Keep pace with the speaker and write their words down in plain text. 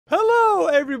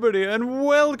Hello everybody and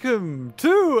welcome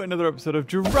to another episode of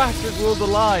Jurassic World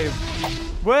Alive,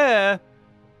 where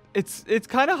it's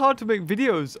kind of hard to make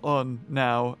videos on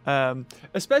now,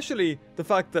 especially the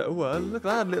fact that, oh, look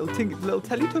at that little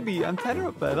Teletubby antenna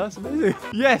up there, that's amazing.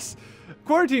 Yes,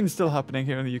 quarantine's still happening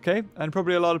here in the UK and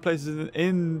probably a lot of places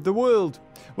in the world.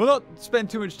 We'll not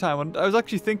spend too much time on it. I was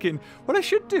actually thinking what I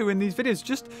should do in these videos,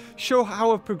 just show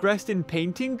how I've progressed in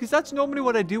painting, because that's normally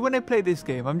what I do when I play this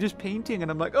game. I'm just painting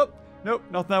and I'm like, oh, nope,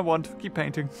 nothing I want. Keep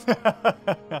painting.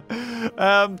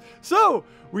 So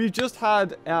we just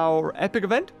had our epic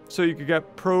event. So you could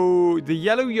get the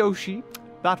yellow Yoshi,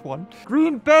 that one.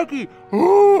 Green Becky.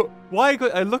 Oh, why?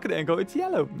 I look at it and go, it's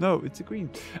yellow. No, it's a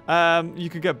green. You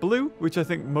could get blue, which I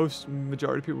think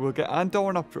majority of people will get, and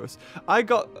Dinosaurs. I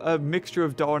got a mixture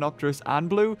of Dinosaurs and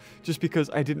blue just because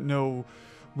I didn't know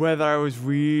whether I was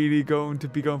really going to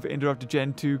be going for INDORAPTOR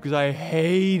Gen 2, because I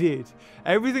hate it.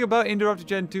 Everything about INDORAPTOR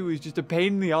Gen 2 is just a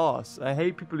pain in the arse. I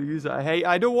hate people who use it.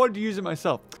 I don't want to use it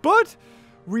myself. But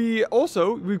we're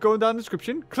going down the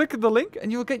description, click the link, and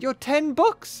you'll get your 10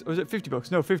 bucks. Or is it 50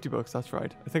 bucks? No, 50 bucks. That's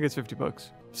right. I think it's 50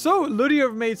 bucks. So, Luddy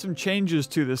have made some changes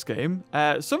to this game,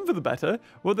 some for the better.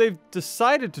 What they've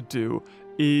decided to do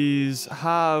is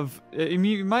have,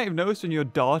 you might have noticed when you're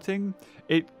darting,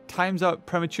 it times out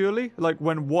prematurely. Like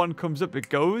when one comes up, it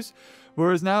goes.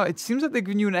 Whereas now, it seems like they've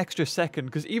given you an extra second,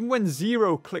 because even when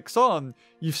 0 clicks on,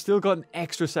 you've still got an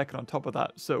extra second on top of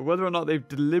that. So whether or not they've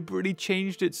deliberately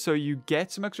changed it so you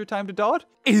get some extra time to dart,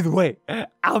 either way,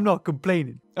 I'm not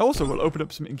complaining. Also, we'll open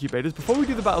up some incubators. Before we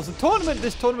do the battles,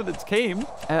 this tournament that came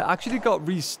actually got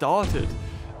restarted.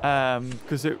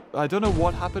 Because I don't know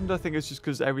what happened. I think it's just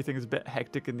because everything is a bit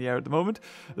hectic in the air at the moment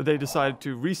that they decided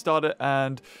to restart it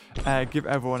and give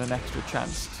everyone an extra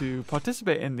chance to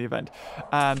participate in the event.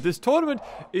 And this tournament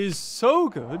is so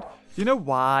good. You know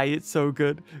why it's so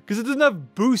good? Because it doesn't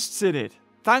have boosts in it.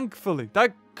 Thankfully,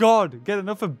 thank God, get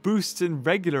enough of boosts in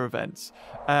regular events.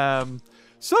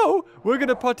 So we're going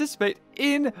to participate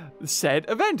in said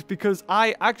event because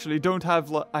I actually don't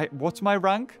have. What's my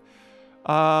rank?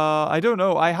 I don't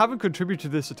know. I haven't contributed to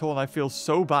this at all, and I feel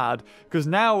so bad because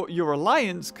now your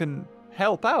alliance can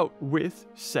help out with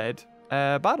said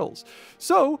battles.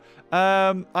 So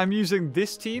I'm using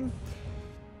this team.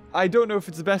 I don't know if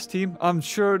it's the best team. I'm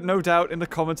sure, no doubt, in the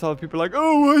comments, I'll have people like,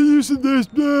 "Oh, why are you using this?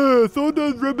 I thought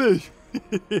that's rubbish,"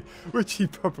 which he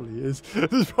probably is.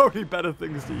 There's probably better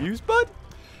things to use, but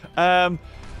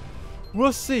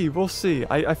we'll see. We'll see.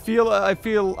 I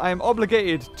feel I'm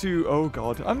obligated to. Oh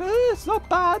God. It's not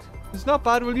bad. It's not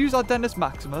bad. We'll use our Dennis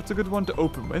Maxima. That's a good one to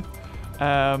open with.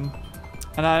 And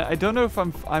I don't know if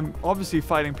I'm obviously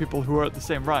fighting people who are at the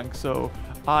same rank, so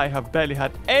I have barely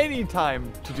had any time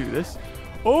to do this.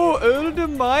 Oh,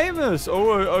 Mimus.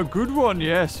 Oh, a good one.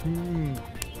 Yes.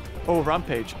 Oh,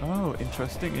 Rampage. Oh,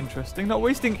 interesting. Interesting. Not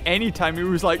wasting any time. He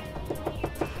was like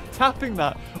tapping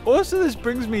that. Also, this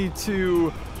brings me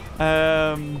to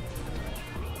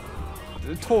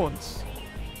taunts,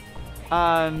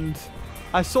 and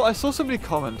I saw somebody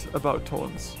comment about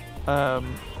taunts,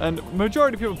 and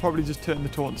majority of people probably just turn the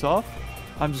taunts off.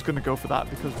 I'm just gonna go for that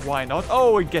because why not?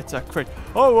 Oh, it gets a crit.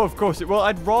 Oh, of course it will.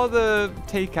 I'd rather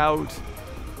take out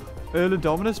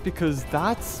Dominus because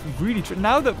that's really true.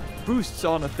 Now that boosts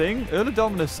on a thing,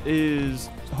 Dominus is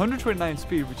 129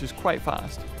 speed, which is quite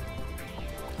fast.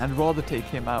 I'd rather take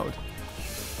him out.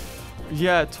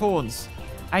 Yeah, taunts.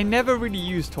 I never really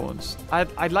use taunts.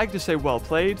 I'd like to say well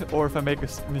played, or if I make a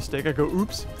mistake, I go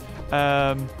oops.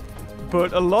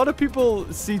 But a lot of people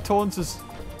see taunts as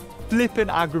flippin'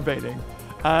 aggravating,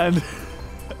 and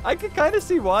I can kind of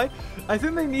see why. I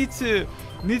think they need to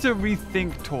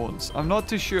rethink taunts. I'm not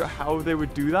too sure how they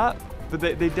would do that, but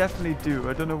they definitely do.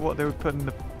 I don't know what they would put in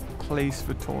the place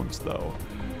for taunts though.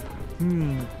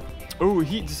 Oh,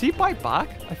 does he bite back?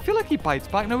 I feel like he bites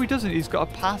back. No, he doesn't. He's got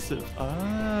a passive.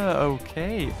 Ah,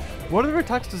 okay. What other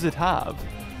attacks does it have?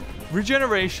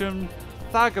 Regeneration,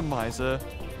 Thagamizer.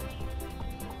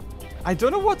 I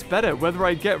don't know what's better, whether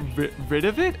I get rid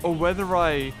of it or whether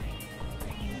I...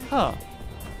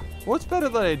 What's better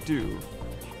that I do?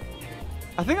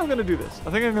 I think I'm going to do this. I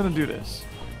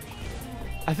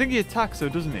think he attacks though,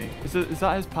 doesn't he? Is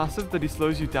that his passive, that he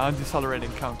slows you down,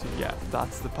 decelerating counter? Yeah,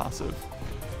 that's the passive.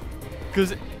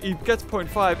 Because he gets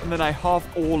 0.5 and then I half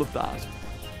all of that.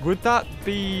 Would that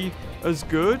be as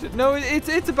good? No,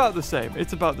 it's about the same.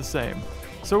 It's about the same.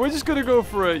 So we're just going to go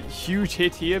for a huge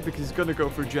hit here because he's going to go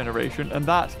for a generation. And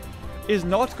that is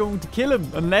not going to kill him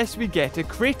unless we get a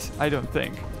crit, I don't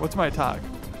think. What's my attack?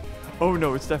 Oh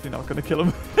no, it's definitely not going to kill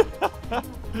him.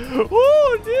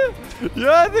 Oh dear.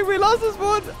 Yeah, I think we lost this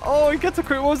one. Oh, he gets a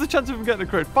crit. What was the chance of him getting a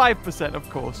crit? 5%, of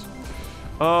course.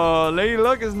 Oh, Lady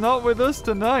Luck is not with us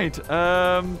tonight.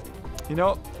 You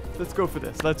know, let's go for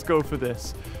this. Let's go for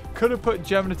this. Could have put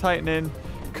Gemini Titan in.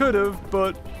 Could have,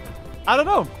 but I don't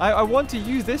know. I want to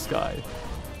use this guy.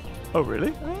 Oh,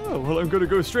 really? Oh, well, I'm going to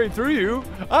go straight through you.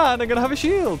 And I'm going to have a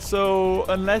shield. So,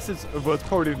 unless it's... Well, it's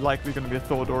probably likely going to be a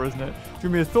Thordor, isn't it? It's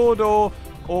going to be a Thordor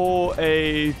or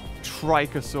a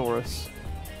Trichosaurus.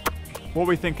 What are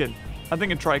we thinking? I'm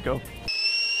thinking Trico.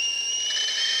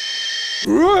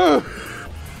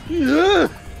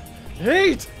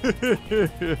 Hate!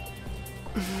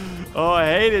 Oh, I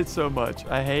hate it so much.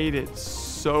 I hate it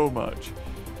so much.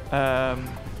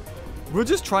 We'll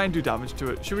just try and do damage to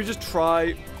it. Should we just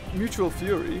try Mutual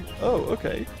Fury? Oh,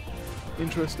 okay.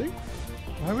 Interesting.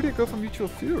 Why would it go for Mutual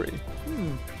Fury?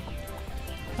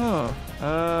 Oh.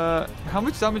 How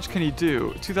much damage can he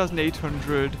do?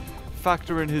 2,800.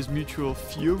 Factor in his Mutual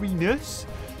Furiness.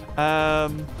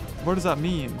 What does that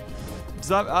mean?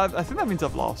 I think that means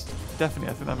I've lost. Definitely,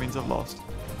 I think that means I've lost.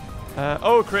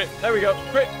 Oh, crit. There we go.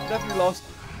 Crit. Definitely lost.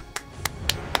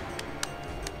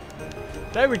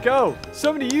 There we go.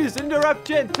 Somebody used Indoraptor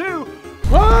Gen 2.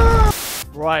 Ah!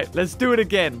 Right, let's do it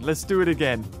again. Let's do it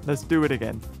again. Let's do it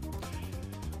again.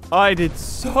 I did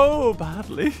so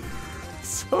badly.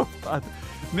 So bad.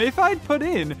 Maybe if I'd put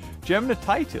in Gemini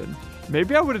Titan,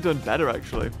 maybe I would have done better,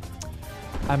 actually.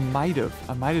 I might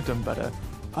have done better.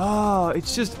 Oh,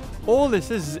 it's just... All this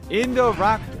is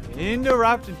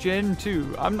Indoraptor Gen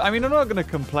 2. I mean, I'm not going to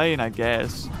complain, I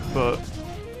guess. But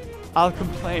I'll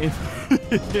complain.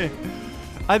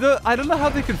 I don't know how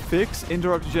they could fix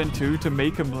Indoraptor Gen 2 to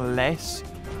make him less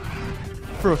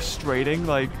frustrating.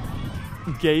 Like,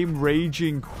 game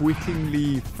raging,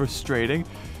 quittingly frustrating.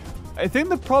 I think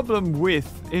the problem with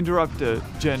Indoraptor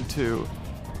Gen 2...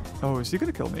 Oh, is he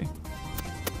going to kill me?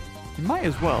 He might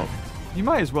as well. He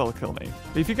might as well kill me.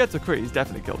 If he gets a crit, he's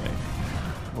definitely killed me.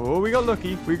 Oh, we got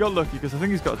lucky. We got lucky because I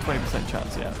think he's got a 20%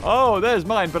 chance, yeah. Oh, there's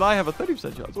mine, but I have a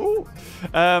 30% chance. Oh.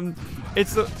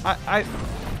 It's the...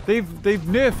 They've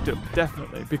nerfed him,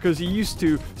 definitely, because he used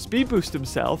to speed boost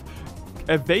himself,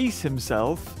 evase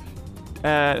himself,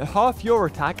 half your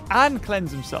attack, and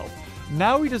cleanse himself.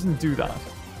 Now he doesn't do that.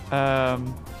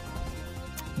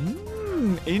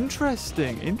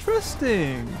 Interesting,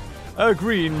 interesting. A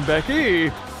green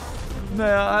Becky.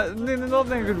 No,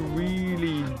 nothing I could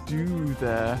really do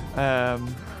there. I'm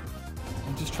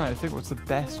just trying to think what's the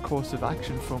best course of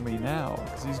action for me now,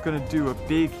 because he's going to do a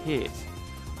big hit.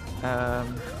 I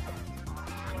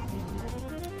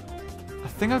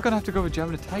think I'm going to have to go with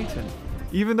Gemini Titan.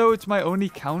 Even though it's my only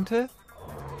counter.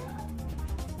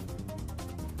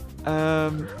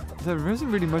 There isn't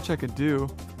really much I could do.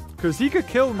 Because he could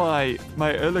kill my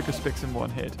Erlicospix in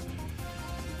one hit.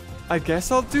 I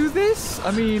guess I'll do this.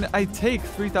 I mean, I take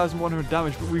 3,100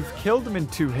 damage, but we've killed him in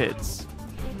 2 hits.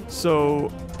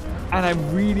 So, and I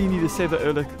really need to save the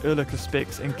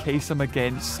Erlicospix in case I'm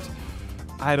against,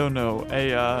 I don't know,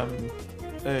 a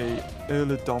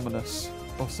Erlidominus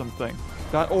or something.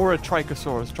 That, or a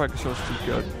Trichosaurus. Trichosaurus would be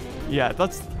good. Yeah,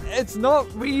 it's not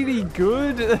really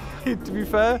good, to be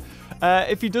fair.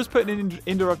 If he does put in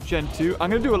Indoraptor Gen 2, I'm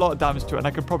going to do a lot of damage to it, and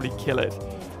I can probably kill it.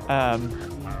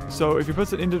 So if he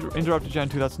puts an Indoraptor Gen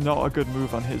 2, that's not a good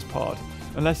move on his part.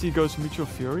 Unless he goes for Mutual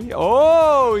Fury.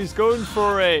 Oh, he's going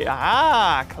for a...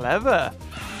 Ah, clever.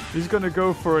 He's going to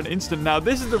go for an instant. Now,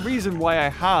 this is the reason why I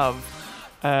have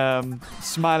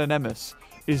Smile and Emis.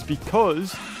 Is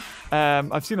because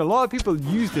I've seen a lot of people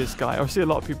use this guy. I've seen a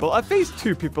lot of people. I've faced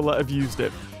 2 people that have used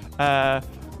it.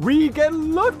 We get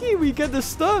lucky. We get the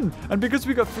stun. And because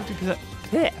we got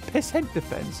 50%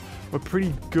 defense, we're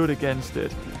pretty good against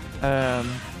it.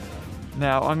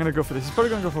 Now, I'm going to go for this. He's probably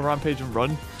going to go for Rampage and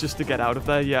Run just to get out of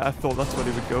there. Yeah, I thought that's what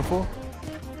he would go for.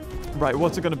 Right,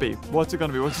 what's it going to be? What's it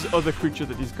going to be? What's this other creature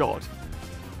that he's got?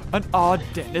 An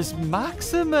Ardennis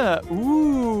Maxima.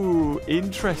 Ooh,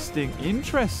 interesting,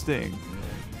 interesting.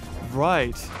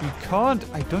 Right, you can't...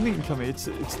 I don't think you can tell me. It's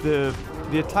the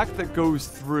attack that goes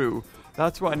through.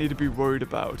 That's what I need to be worried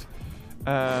about.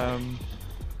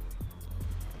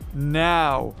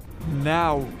 Now,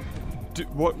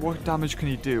 what damage can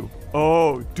he do?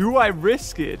 Oh, do I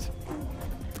risk it?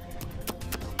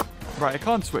 Right, I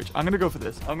can't switch. I'm gonna go for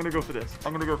this. I'm gonna go for this.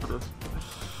 I'm gonna go for this.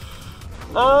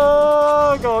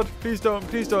 Oh god, please don't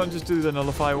just do the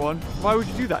nullify one. Why would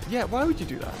you do that? Yeah, why would you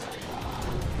do that?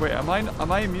 Wait, am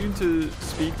I immune to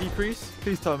speed decrease?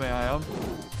 Please tell me I am.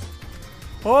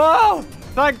 Oh,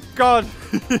 thank god.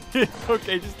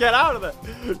 Okay, just get out of there.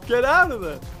 Get out of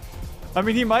there. I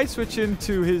mean, he might switch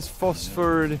into his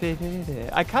phosphor.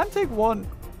 I can't take 1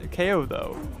 KO,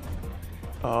 though.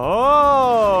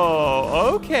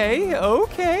 Oh, okay.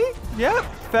 Yep,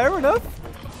 fair enough.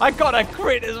 I got a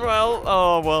crit as well.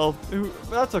 Oh, well.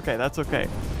 That's okay. That's okay.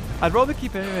 I'd rather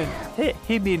keep him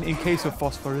in case of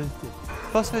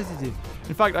phosphoricity.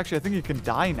 In fact, actually, I think he can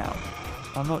die now.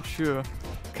 I'm not sure.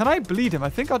 Can I bleed him? I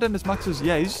think Ardennis Max is...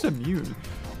 Yeah, he's just immune.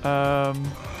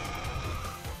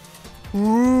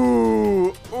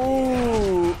 Ooh.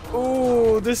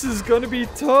 This is going to be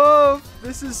tough.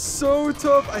 This is so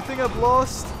tough. I think I've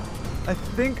lost.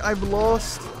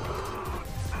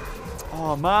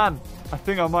 Oh, man. I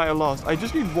think I might have lost. I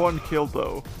just need one kill,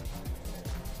 though.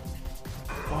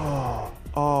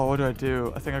 Oh, what do I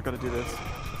do? I think I've got to do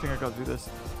this.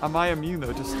 Am I immune,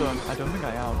 though, to stun? I don't think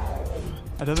I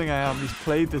am. He's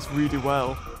played this really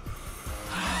well.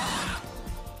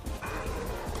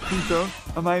 Please don't.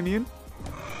 Am I immune?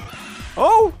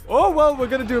 Oh, well, we're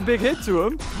going to do a big hit to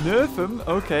him. Nerf him.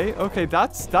 Okay,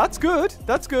 that's good.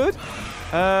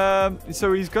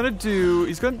 So he's going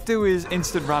to do his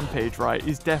instant rampage, right?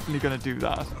 He's definitely going to do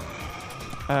that.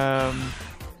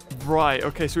 Right,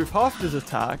 okay, so we've halved his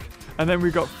attack, and then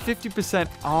we've got 50%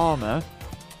 armor,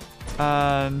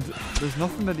 and there's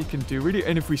nothing that he can do, really.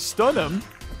 And if we stun him,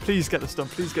 please get the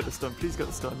stun.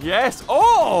 Yes!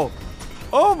 Oh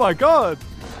my god!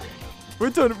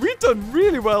 We've done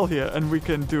really well here, and we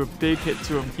can do a big hit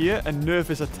to him here and nerf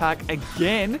his attack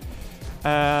again,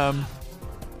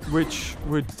 which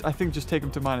would, I think, just take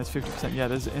him to minus 50%. Yeah,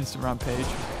 there's an instant rampage.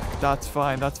 That's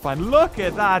fine. Look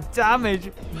at that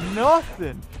damage.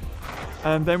 Nothing.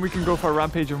 And then we can go for a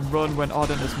rampage and run when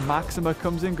Ardennis Maxima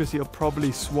comes in, because he'll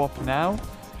probably swap now.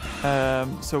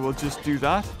 So we'll just do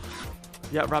that.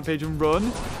 Yeah, rampage and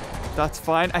run. That's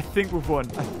fine. I think we've won.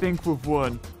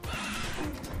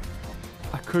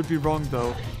 I could be wrong,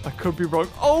 though.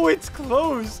 Oh, it's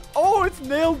close. Oh, it's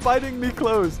nail-bitingly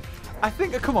close. I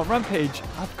think... Come on, rampage.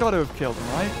 I've got to have killed him,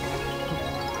 right?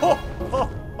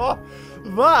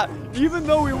 That, even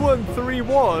though we won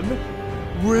 3-1,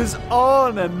 was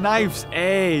on a knife's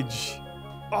edge.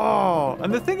 Oh,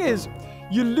 and the thing is,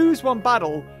 you lose one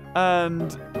battle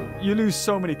and you lose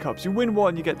so many cups. You win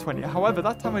one, you get 20. However,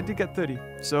 that time I did get 30.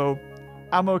 So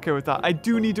I'm okay with that. I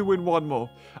do need to win one more.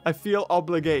 I feel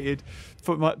obligated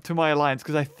to my alliance,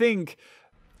 because I think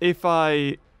if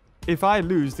I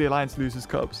lose, the alliance loses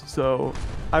cups. So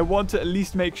I want to at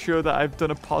least make sure that I've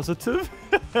done a positive.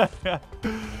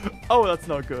 Oh, that's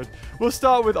not good. We'll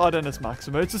start with Ardennis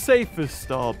Maxima. It's the safest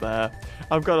start there.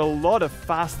 I've got a lot of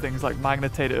fast things like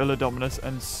Magnetator Illidominus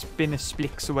and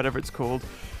Spinisplix or whatever it's called.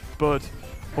 But,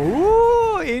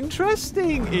 oh,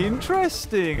 interesting.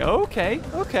 Okay.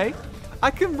 I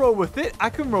can roll with it. I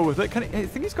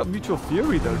think he's got Mutual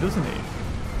Fury, though, doesn't he?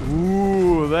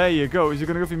 Ooh, there you go. Is he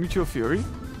going to go for Mutual Fury?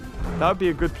 That would be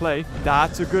a good play.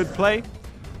 That's a good play.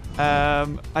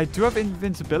 I do have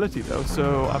invincibility, though,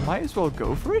 so I might as well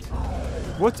go for it.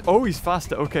 What? Oh, he's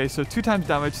faster. Okay, so 2 times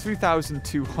damage,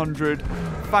 3,200.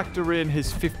 Factor in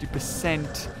his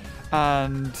 50%,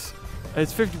 and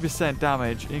it's 50%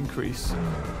 damage increase.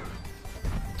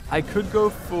 I could go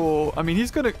for... I mean,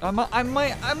 he's going to... I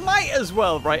might as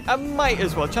well, right? I might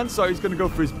as well. Chances are he's going to go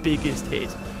for his biggest hit.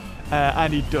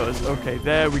 And he does. Okay,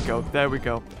 there we go.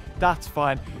 That's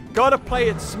fine. Gotta play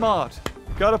it smart.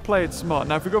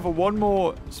 Now, if we go for one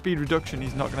more speed reduction,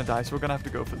 he's not going to die. So we're going to have to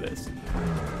go for this.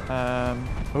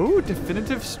 Oh,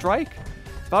 definitive strike.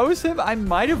 If I was him, I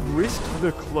might have risked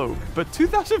the cloak. But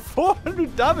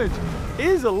 2,400 damage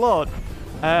is a lot.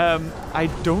 I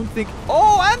don't think...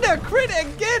 Oh, and a crit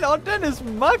again on Ardennis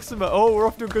Maxima. Oh, we're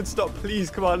off to a good start.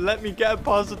 Please, come on. Let me get a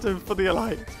positive for the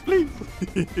alliance. Please.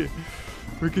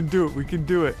 We can do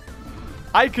it.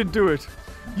 I can do it.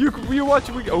 You watch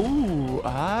it.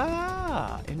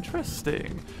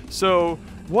 Interesting. So,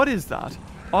 what is that?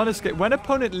 On escape, when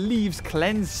opponent leaves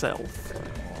cleanse self.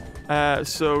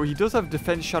 So, he does have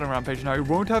defense shattering rampage. Now, he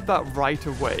won't have that right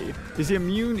away. Is he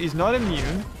immune? He's not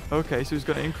immune. Okay, so he's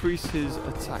going to increase his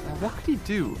attack. Now, what could he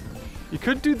do? He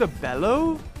could do the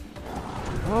bellow.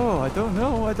 Oh, I don't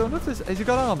know. If this... Has he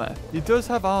got armor? He does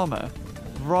have armor.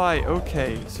 Right,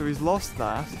 okay. So he's lost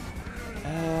that.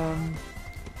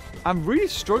 I'm really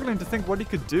struggling to think what he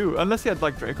could do. Unless he had,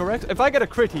 like, Draco Rex. If I get a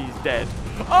crit, he's dead.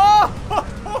 Oh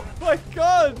my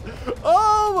god!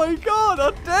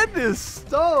 Ardennis,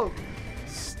 stop!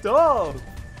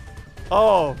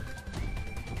 Oh.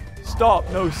 Stop.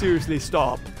 No, seriously,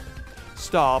 stop.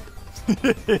 I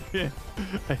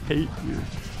hate you.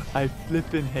 I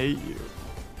flippin' hate you.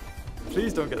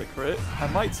 Please don't get a crit. I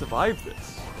might survive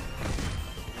this.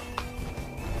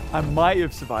 I might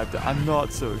have survived it. I'm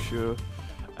not so sure.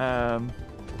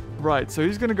 Right, so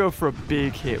he's going to go for a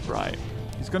big hit, right?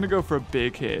 He's going to go for a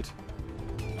big hit.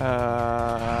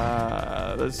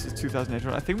 This is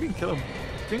 2,800. I think we can kill him.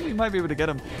 think we might be able to get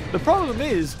him. The problem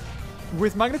is,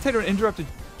 with Magnetator and Indoraptor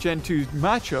Gen 2's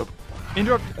matchup,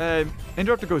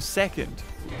 Indoraptor goes second.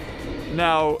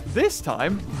 Now, this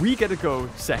time, we get to go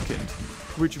second,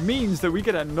 which means that we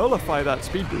get to nullify that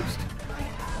speed boost.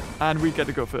 And we get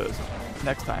to go first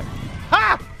next time.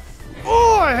 Ha!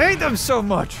 Oh, I hate them so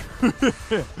much.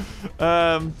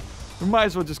 We might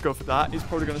as well just go for that. He's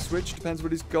probably going to switch. Depends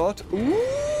what he's got.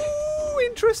 Ooh,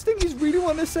 interesting. He's really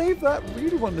wanting to save that.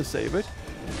 Really wanting to save it.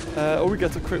 Oh, we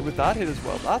get to crit with that hit as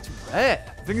well. That's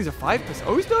rare. I think he's a 5%.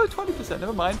 Oh, he's not a 20%.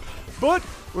 Never mind. But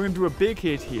we're going to do a big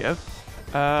hit here.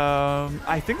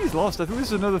 I think he's lost. I think this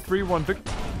is another 3-1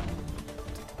 victory.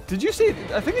 Did you see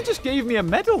it? I think it just gave me a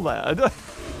medal there.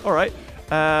 All right.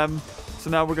 So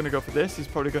now we're going to go for this. He's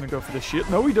probably going to go for the shit.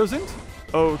 No, he doesn't.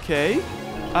 Okay.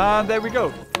 And there we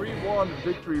go. 3-1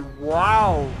 victory.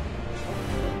 Wow.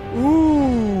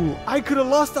 Ooh. I could have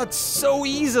lost that so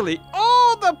easily.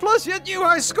 Oh, the plus yet new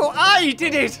high score. I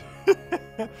did it.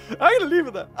 I'm going to leave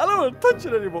it there. I don't want to touch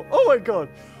it anymore. Oh, my God.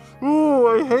 Ooh,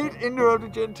 I hate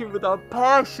Indoraptor Gen 2 with a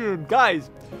passion. Guys,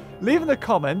 leave in the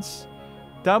comments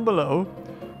down below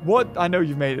what, I know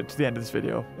you've made it to the end of this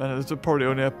video, and there's probably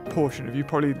only a portion of you,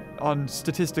 probably on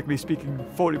statistically speaking,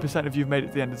 40% of you have made it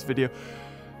to the end of this video.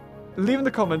 Leave in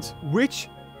the comments which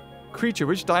creature,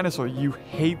 which dinosaur you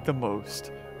hate the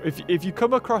most. If you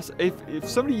come across, if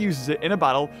somebody uses it in a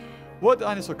battle, what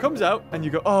dinosaur comes out and you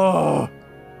go, oh.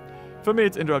 For me,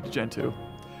 it's Indoraptor Gen 2.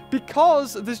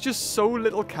 Because there's just so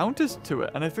little counters to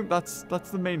it, and I think that's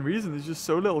the main reason. There's just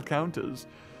so little counters.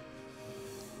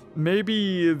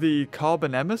 Maybe the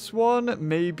Carbonemus one,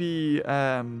 maybe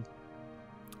a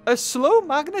slow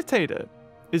Magnetator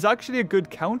is actually a good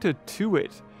counter to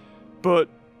it, but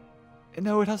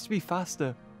no, it has to be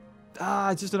faster.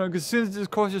 I just don't know, because as soon as it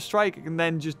just cautious strike, it can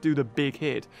then just do the big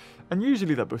hit, and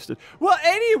usually they're boosted. Well,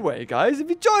 anyway, guys, if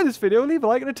you enjoyed this video, leave a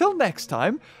like, and until next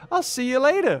time, I'll see you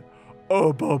later.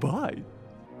 Oh, bye-bye.